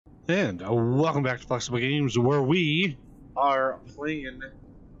And welcome back to Flexible Games, where we are playing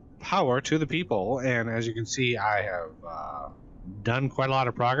Power to the People. And as you can see, I have done quite a lot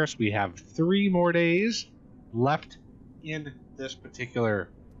of progress. We have 3 more days left in this particular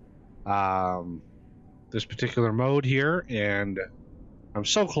mode here, and I'm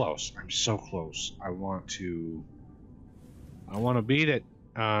so close. I'm so close. I want to beat it.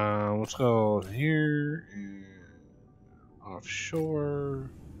 Let's go here and offshore.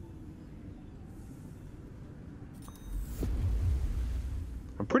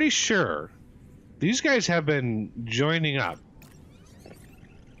 I'm pretty sure these guys have been joining up.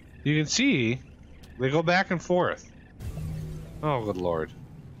 You can see they go back and forth. Oh, good lord.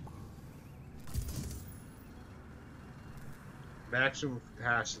 Maximum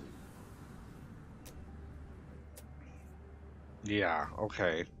capacity. Yeah,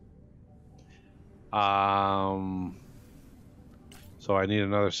 okay. So I need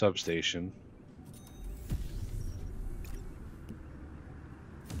another substation.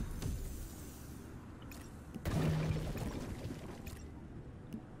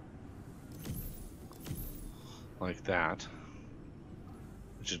 Like that.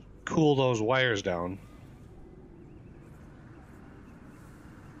 Just cool those wires down.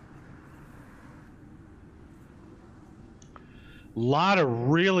 A lot of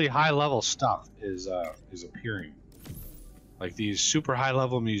really high level stuff is appearing. Like these super high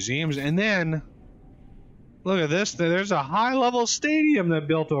level museums, and then look at this, there's a high level stadium that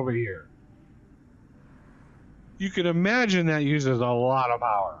built over here. You can imagine that uses a lot of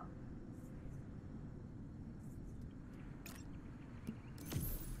power.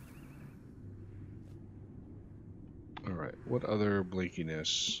 Alright, what other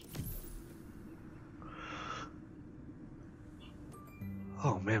blinkiness?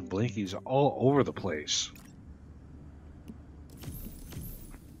 Oh man, Blinky's all over the place.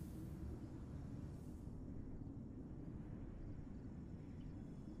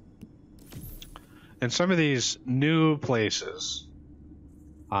 And some of these new places,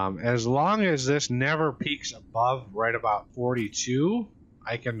 as long as this never peaks above right about 42,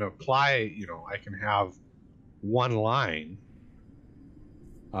 I can apply, I can have one line.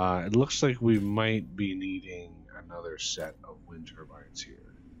 It looks like we might be needing another set of wind turbines here.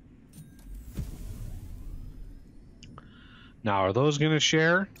 Now, are those going to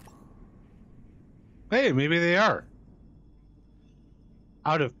share? Hey, maybe they are.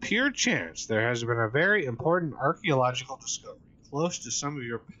 Out of pure chance, there has been a very important archaeological discovery close to some of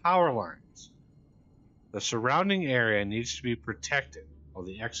your power lines. The surrounding area needs to be protected while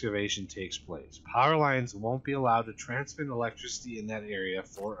the excavation takes place. Power lines won't be allowed to transmit electricity in that area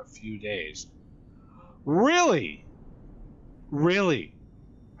for a few days. Really? Really?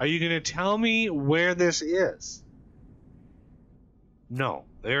 Are you going to tell me where this is? No,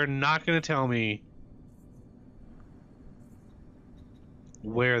 they're not going to tell me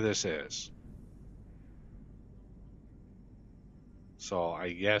where this is. So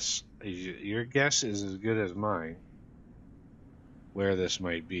I guess your guess is as good as mine where this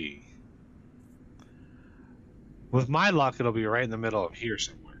might be. With my luck, it'll be right in the middle of here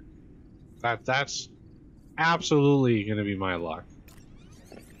somewhere. That's absolutely going to be my luck.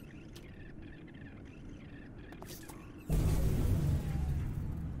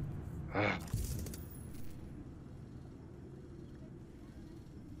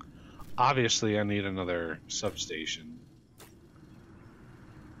 Obviously, I need another substation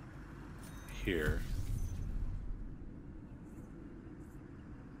here.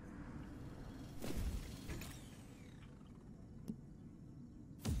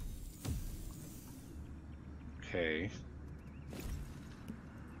 Okay.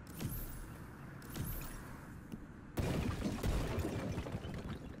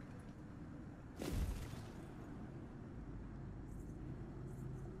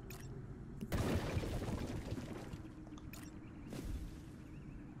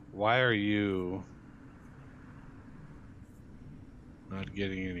 Why are you not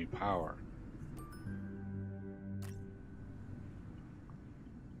getting any power?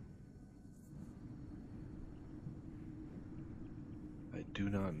 I do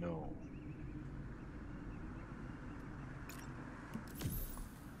not know.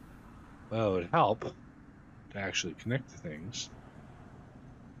 Well, it would help to actually connect the things.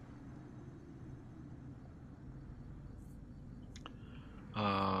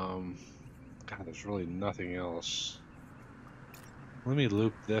 God, there's really nothing else. Let me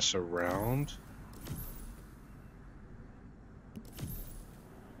loop this around.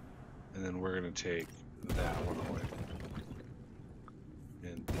 And then we're going to take that one away.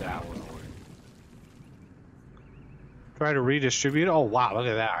 And that one away. Try to redistribute. Oh, wow, look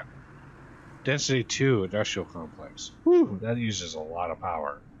at that. Density 2 industrial complex. Whew, that uses a lot of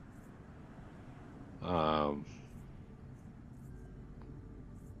power. Wow.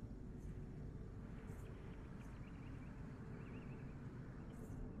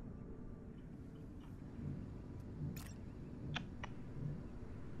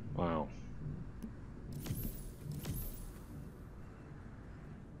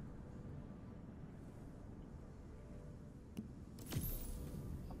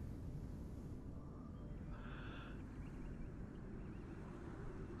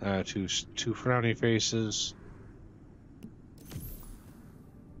 Two frowny faces.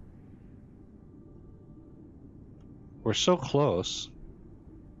 We're so close.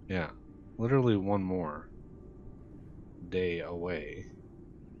 Yeah, literally one more day away.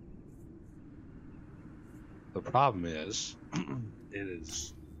 The problem is, it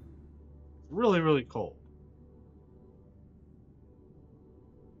is really, really cold.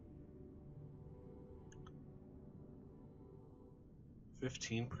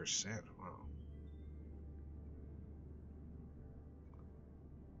 %15%. Wow.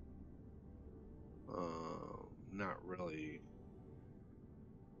 Not really.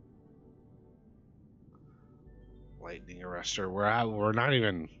 Lightning arrestor. We're not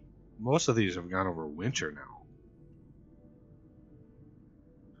even. Most of these have gone over winter now.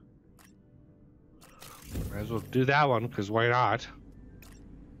 Might as well do that one, because why not?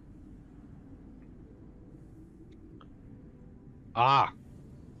 Ah,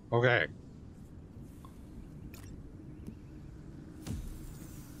 okay.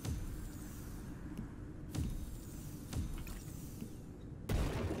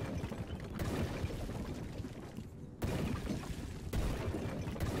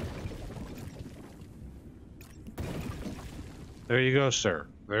 There you go, sir.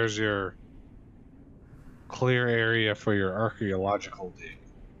 There's your clear area for your archaeological dig.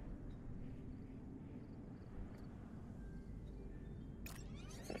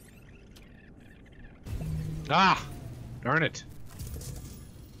 Ah! Darn it.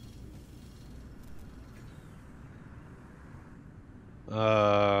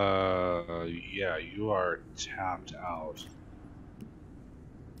 Yeah, you are tapped out.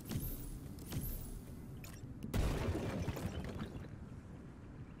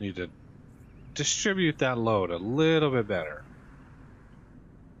 Need to distribute that load a little bit better.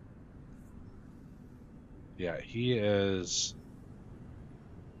 Yeah, he is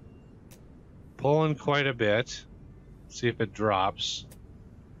pulling quite a bit. See if it drops.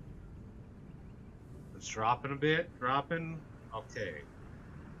 It's dropping a bit. Dropping. Okay.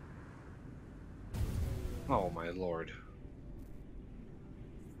 Oh my lord.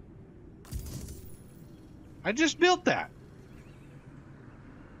 I just built that.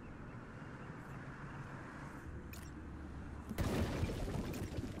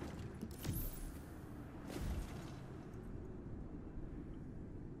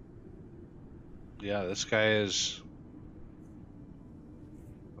 Yeah, this guy is...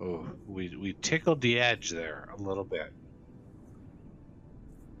 Oh, we tickled the edge there a little bit.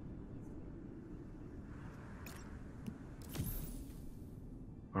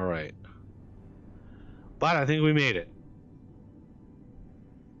 All right. But I think we made it.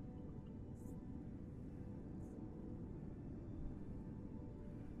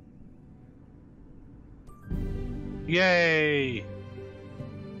 Yay!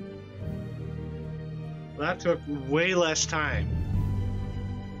 That took way less time.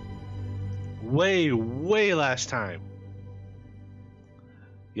 Way less time.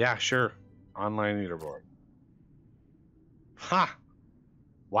 Yeah, sure. Online leaderboard. Ha!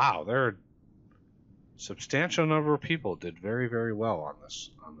 Wow, there are substantial number of people did very, very well on this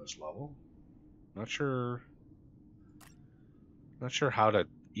level. Not sure how to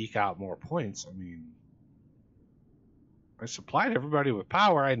eke out more points. I mean, I supplied everybody with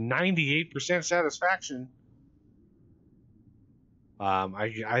power. I had 98% satisfaction.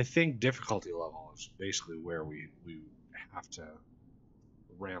 I think difficulty level is basically where we have to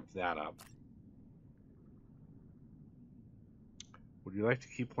ramp that up. Would you like to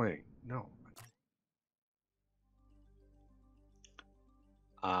keep playing? No.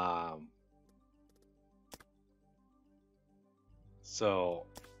 So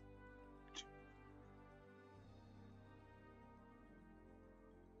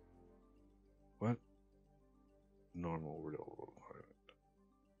what? Normal real world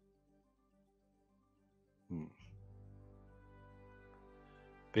climate.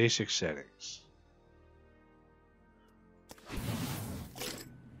 Basic settings.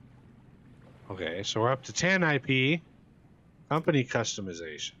 Okay, so we're up to 10 IP. Company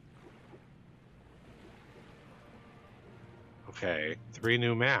customization. Okay, 3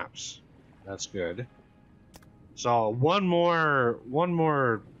 new maps. That's good. So one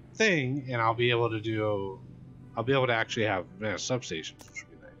more thing, and I'll be able to actually have substations, which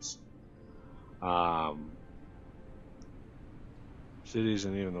would be nice. Cities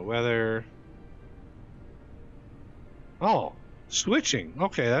and even the weather. Oh, switching.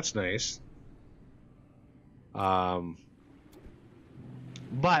 Okay, that's nice. But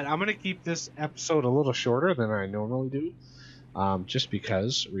I'm gonna keep this episode a little shorter than I normally do, just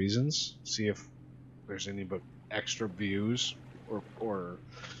because reasons. See if there's any extra views, or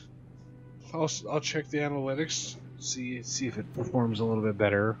I'll check the analytics, see if it performs a little bit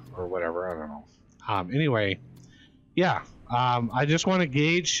better or whatever. I don't know. Anyway, yeah. I just want to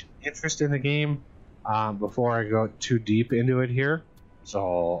gauge interest in the game before I go too deep into it here.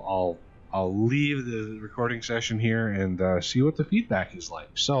 So I'll leave the recording session here and see what the feedback is like.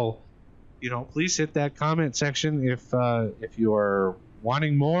 So, please hit that comment section if you are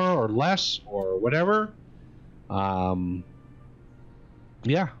wanting more or less or whatever.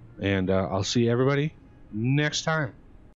 Yeah, and I'll see everybody next time.